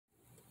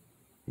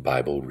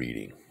Bible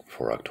reading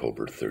for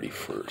October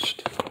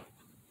 31st.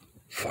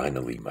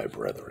 Finally, my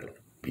brethren,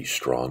 be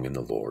strong in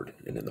the Lord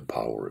and in the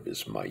power of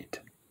his might.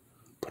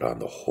 Put on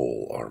the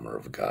whole armor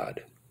of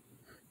God,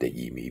 that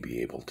ye may be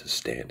able to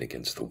stand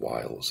against the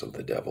wiles of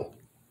the devil.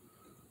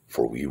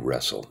 For we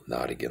wrestle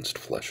not against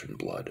flesh and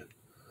blood,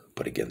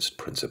 but against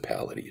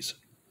principalities,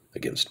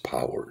 against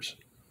powers,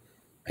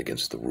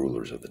 against the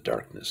rulers of the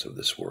darkness of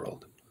this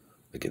world,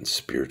 against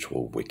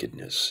spiritual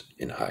wickedness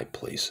in high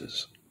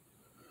places.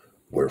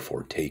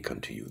 Wherefore take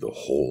unto you the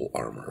whole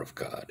armor of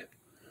God,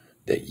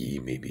 that ye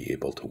may be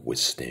able to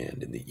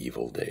withstand in the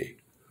evil day,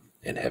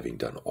 and having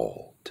done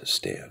all, to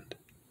stand.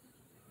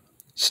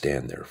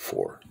 Stand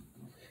therefore,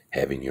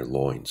 having your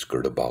loins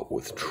girt about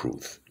with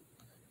truth,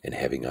 and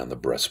having on the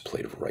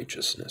breastplate of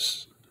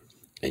righteousness,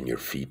 and your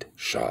feet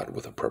shod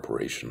with the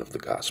preparation of the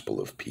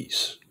gospel of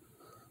peace.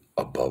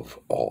 Above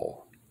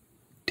all,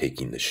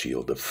 taking the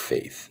shield of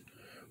faith,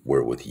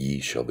 wherewith ye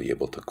shall be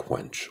able to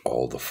quench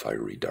all the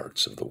fiery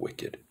darts of the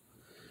wicked,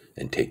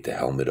 and take the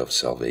helmet of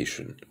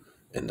salvation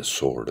and the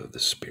sword of the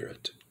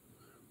Spirit,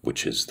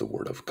 which is the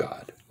word of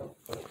God,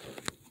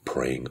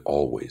 praying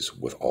always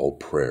with all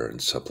prayer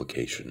and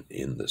supplication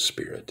in the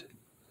Spirit,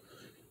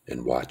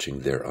 and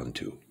watching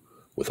thereunto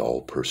with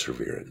all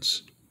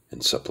perseverance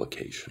and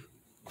supplication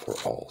for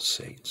all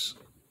saints.